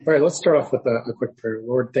All right, let's start off with a quick prayer.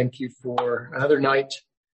 Lord, thank you for another night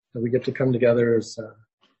that we get to come together as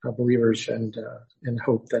believers and in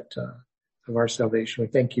hope that of our salvation. We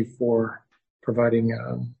thank you for providing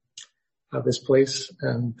this place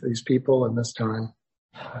and these people and this time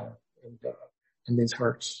and these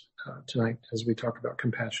hearts tonight as we talk about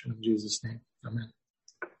compassion in Jesus' name. Amen.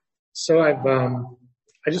 So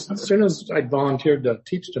as soon as I volunteered to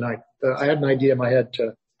teach tonight, I had an idea in my head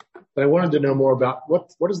but I wanted to know more about what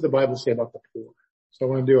does the Bible say about the poor. So I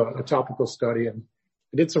want to do a topical study, and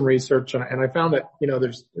I did some research, and I found that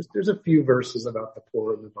there's a few verses about the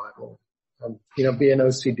poor in the Bible. Being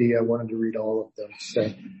OCD, I wanted to read all of them.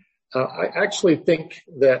 So I actually think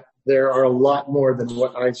that there are a lot more than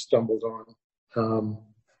what I stumbled on.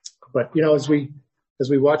 But as we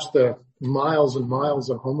watch the miles and miles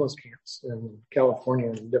of homeless camps in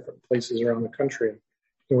California and different places around the country,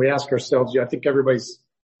 and we ask ourselves, I think everybody's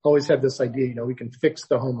always had this idea, we can fix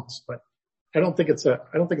the homeless, but I don't think it's a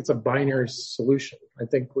binary solution. I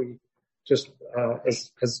think we just, as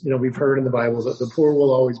we've heard in the Bible that the poor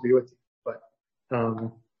will always be with you. But,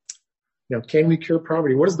 can we cure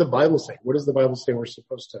poverty? What does the Bible say? What does the Bible say we're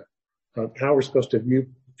supposed to, how we're supposed to view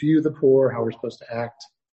the poor, how we're supposed to act?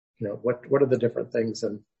 What are the different things?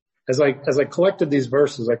 And as I collected these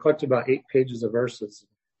verses, I collected about 8 pages of verses.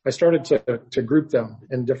 I started to group them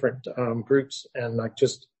in different groups, and I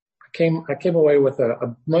came away with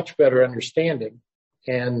a much better understanding.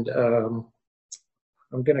 And I'm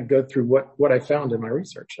going to go through what I found in my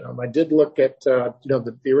research. I did look at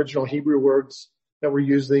the original Hebrew words that were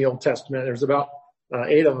used in the Old Testament. There's about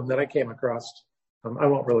 8 of them that I came across. I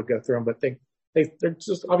won't really go through them, but they're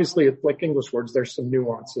just obviously like English words. There's some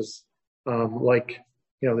nuances,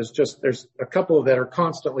 there's a couple that are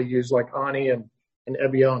constantly used, like ani and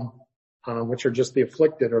ebion, which are just the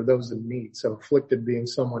afflicted or those in need. So afflicted being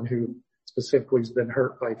someone who specifically has been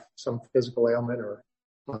hurt by some physical ailment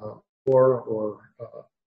or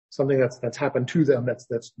something that's happened to them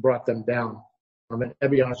that's brought them down. And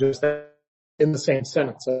ebion is just in the same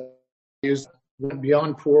sentence. Went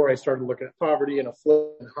beyond poor. I started looking at poverty and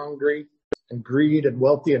afflicted and hungry and greed and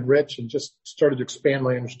wealthy and rich, and just started to expand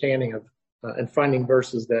my understanding of and finding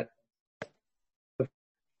verses that,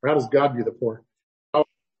 how does God view the poor?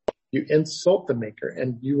 You insult the maker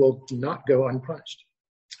and you will not go unpunished.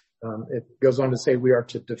 It goes on to say we are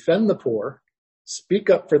to defend the poor, speak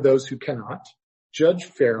up for those who cannot, judge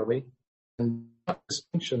fairly, and not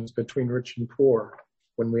distinctions between rich and poor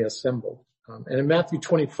when we assemble. And in Matthew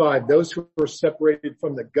 25, those who are separated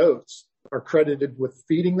from the goats are credited with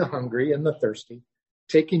feeding the hungry and the thirsty,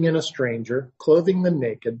 taking in a stranger, clothing the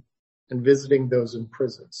naked, and visiting those in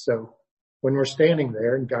prison. So when we're standing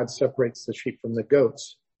there and God separates the sheep from the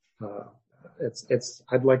goats,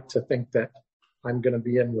 I'd like to think that I'm going to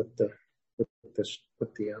be in with the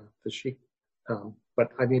sheep.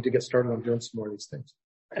 But I need to get started on doing some more of these things.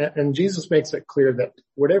 And Jesus makes it clear that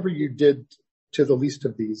whatever you did to the least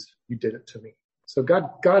of these, you did it to me. So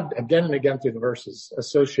God again and again through the verses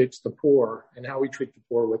associates the poor and how we treat the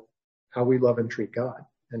poor with how we love and treat God.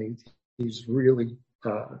 And he's really,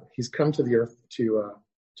 he's come to the earth to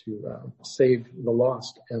save the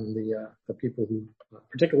lost and the people who,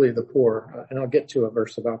 particularly the poor. And I'll get to a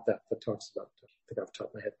verse about that talks about, I think off the top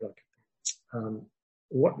of my head, but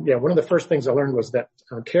one of the first things I learned was that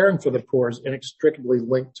caring for the poor is inextricably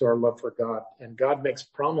linked to our love for God. And God makes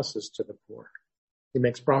promises to the poor. He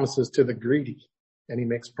makes promises to the greedy, and he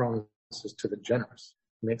makes promises to the generous.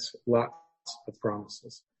 He makes lots of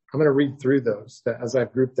promises. I'm going to read through those as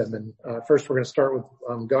I've grouped them. And first we're going to start with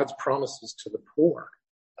God's promises to the poor.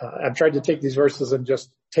 I've tried to take these verses and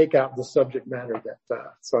just take out the subject matter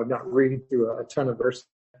so I'm not reading through a ton of verses.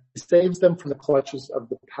 He saves them from the clutches of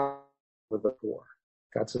the power of the poor.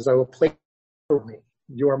 God says, I will place for me.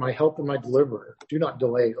 You are my help and my deliverer. Do not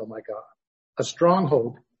delay, oh my God. A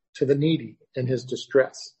stronghold to the needy in his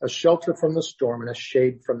distress, a shelter from the storm and a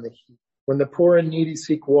shade from the heat. When the poor and needy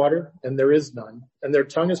seek water and there is none, and their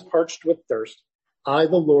tongue is parched with thirst, I,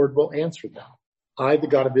 the Lord, will answer them. I, the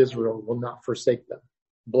God of Israel, will not forsake them.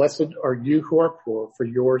 Blessed are you who are poor, for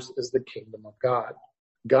yours is the kingdom of God.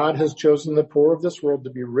 God has chosen the poor of this world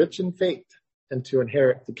to be rich in faith and to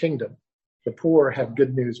inherit the kingdom. The poor have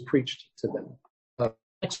good news preached to them.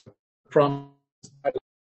 From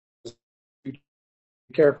be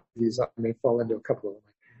careful, these I may fall into a couple of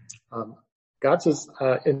them. God says,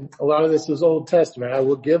 and a lot of this is Old Testament, I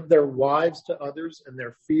will give their wives to others and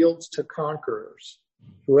their fields to conquerors.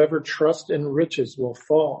 Whoever trusts in riches will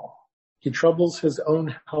fall. He troubles his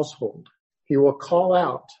own household. He will call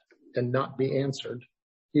out and not be answered.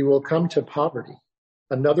 He will come to poverty.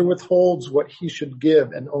 Another withholds what he should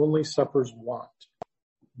give and only suffers want.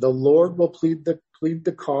 The Lord will plead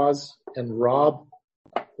the cause and rob.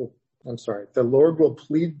 The Lord will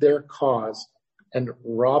plead their cause and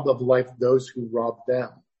rob of life those who rob them.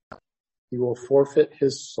 He will forfeit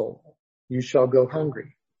his soul. You shall go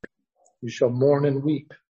hungry. You shall mourn and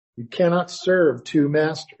weep. You cannot serve two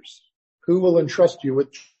masters. Who will entrust you with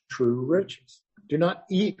true riches? Do not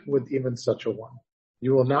eat with even such a one.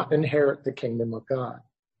 You will not inherit the kingdom of God.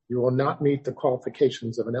 You will not meet the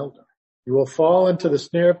qualifications of an elder. You will fall into the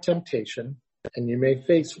snare of temptation, and you may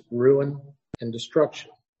face ruin and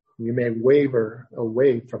destruction. You may waver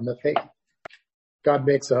away from the faith. God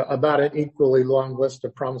makes about an equally long list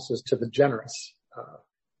of promises to the generous.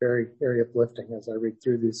 Very, very uplifting as I read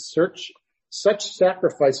through these. Such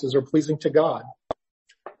sacrifices are pleasing to God.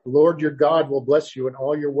 The Lord your God will bless you in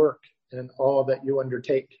all your work and in all that you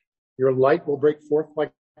undertake. Your light will break forth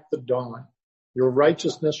like the dawn. Your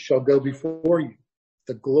righteousness shall go before you.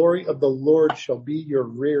 The glory of the Lord shall be your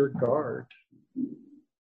rear guard.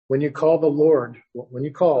 When you call, the Lord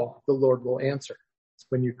will answer.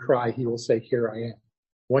 When you cry, he will say, here I am.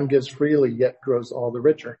 One gives freely, yet grows all the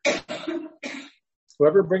richer.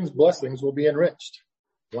 Whoever brings blessings will be enriched.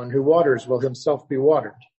 One who waters will himself be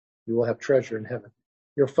watered. You will have treasure in heaven.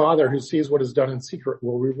 Your Father who sees what is done in secret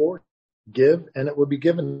will reward. Give, and it will be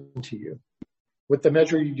given to you. With the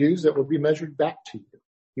measure you use, it will be measured back to you.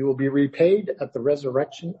 You will be repaid at the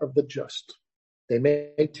resurrection of the just. They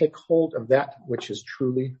may take hold of that which is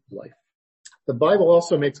truly life. The Bible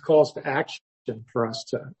also makes calls to action for us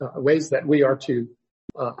to ways that we are to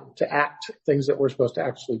act, things that we're supposed to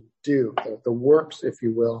actually do, the works, if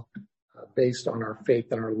you will, based on our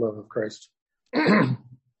faith and our love of Christ.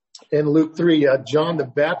 In Luke 3, John the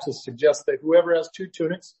Baptist suggests that whoever has 2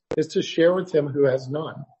 tunics is to share with him who has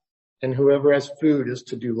none, and whoever has food is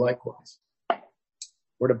to do likewise.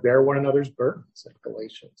 We're to bear one another's burdens in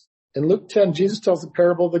Galatians. In Luke 10, Jesus tells the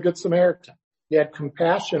parable of the Good Samaritan. He had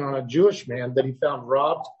compassion on a Jewish man that he found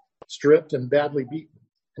robbed, stripped, and badly beaten.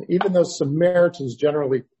 And even though Samaritans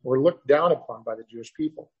generally were looked down upon by the Jewish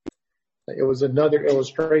people, it was another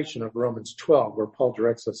illustration of Romans 12, where Paul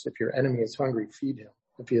directs us, if your enemy is hungry, feed him.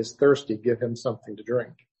 If he is thirsty, give him something to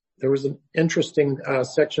drink. There was an interesting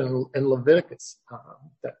section in Leviticus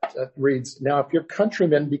that reads, now if your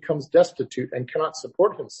countryman becomes destitute and cannot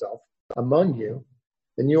support himself among you,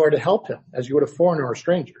 then you are to help him as you would a foreigner or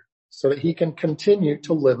stranger, so that he can continue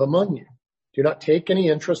to live among you. Do not take any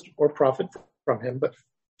interest or profit from him, but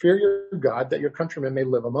fear your God that your countryman may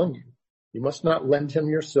live among you. You must not lend him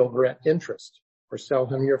your silver at interest or sell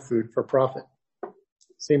him your food for profit.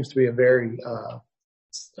 Seems to be a very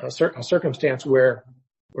a circumstance where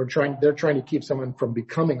they're trying to keep someone from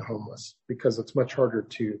becoming homeless, because it's much harder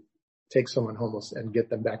to take someone homeless and get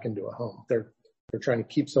them back into a home. They're trying to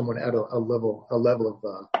keep someone at a level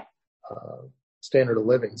of standard of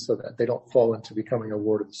living so that they don't fall into becoming a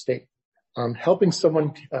ward of the state. Helping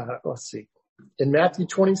someone, in Matthew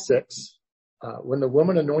 26, when the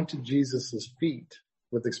woman anointed Jesus' feet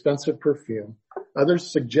with expensive perfume,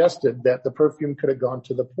 others suggested that the perfume could have gone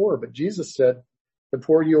to the poor, but Jesus said, the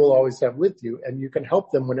poor you will always have with you, and you can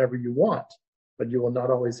help them whenever you want, but you will not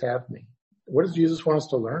always have me. What does Jesus want us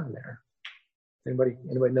to learn there? Anybody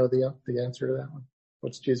know the answer to that one?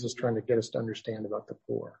 What's Jesus trying to get us to understand about the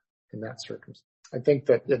poor in that circumstance? I think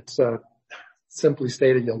that it's simply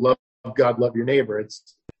stated, you'll love God, love your neighbor.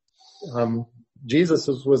 It's Jesus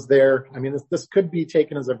was there. I mean, this could be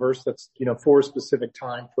taken as a verse that's, for a specific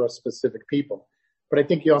time, for a specific people. But I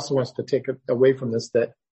think he also wants to take away from this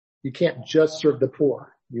that you can't just serve the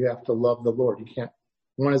poor. You have to love the Lord.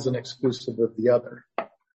 One isn't exclusive of the other.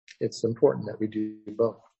 It's important that we do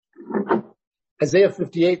both. Isaiah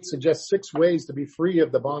 58 suggests 6 ways to be free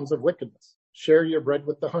of the bonds of wickedness. Share your bread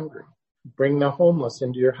with the hungry. Bring the homeless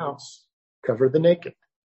into your house. Cover the naked.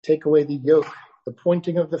 Take away the yoke, the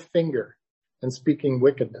pointing of the finger, and speaking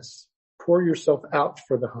wickedness. Pour yourself out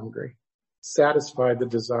for the hungry. Satisfy the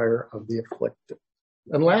desire of the afflicted.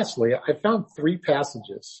 And lastly, I found 3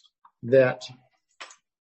 passages that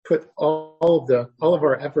put all of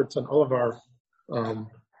our efforts and all of our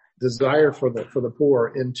desire for the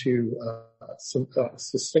poor into some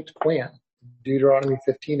succinct plan. Deuteronomy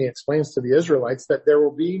 15, he explains to the Israelites that there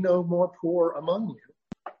will be no more poor among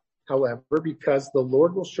you. However, because the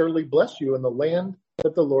Lord will surely bless you in the land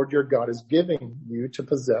that the Lord your God is giving you to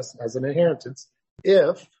possess as an inheritance,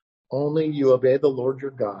 if only you obey the Lord your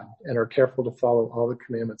God and are careful to follow all the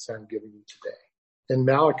commandments I'm giving you today. In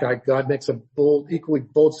Malachi, God makes a equally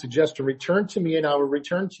bold suggestion. Return to me and I will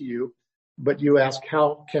return to you. But you ask,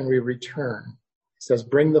 how can we return? He says,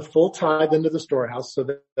 bring the full tithe into the storehouse so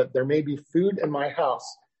that there may be food in my house,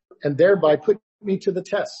 and thereby put me to the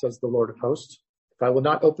test, says the Lord of hosts. If If I will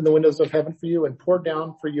not open the windows of heaven for you and pour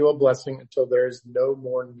down for you a blessing until there is no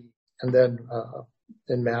more need. And then,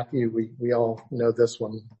 in Matthew, we all know this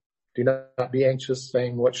one. Do not be anxious,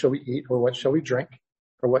 saying, what shall we eat, or what shall we drink,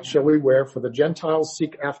 or what shall we wear? For the Gentiles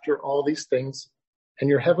seek after all these things,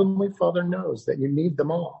 and your heavenly Father knows that you need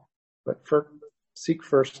them all. But seek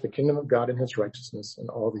first the kingdom of God and his righteousness, and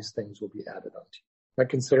all these things will be added unto you. I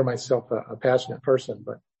consider myself a passionate person,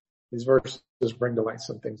 but these verses bring to light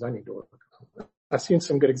some things I need to work on. I've seen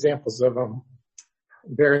some good examples of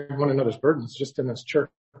bearing one another's burdens just in this church,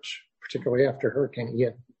 particularly after Hurricane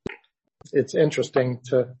Ian. It's interesting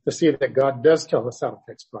to see that God does tell us how to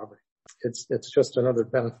fix poverty. It's just another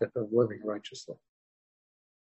benefit of living righteously.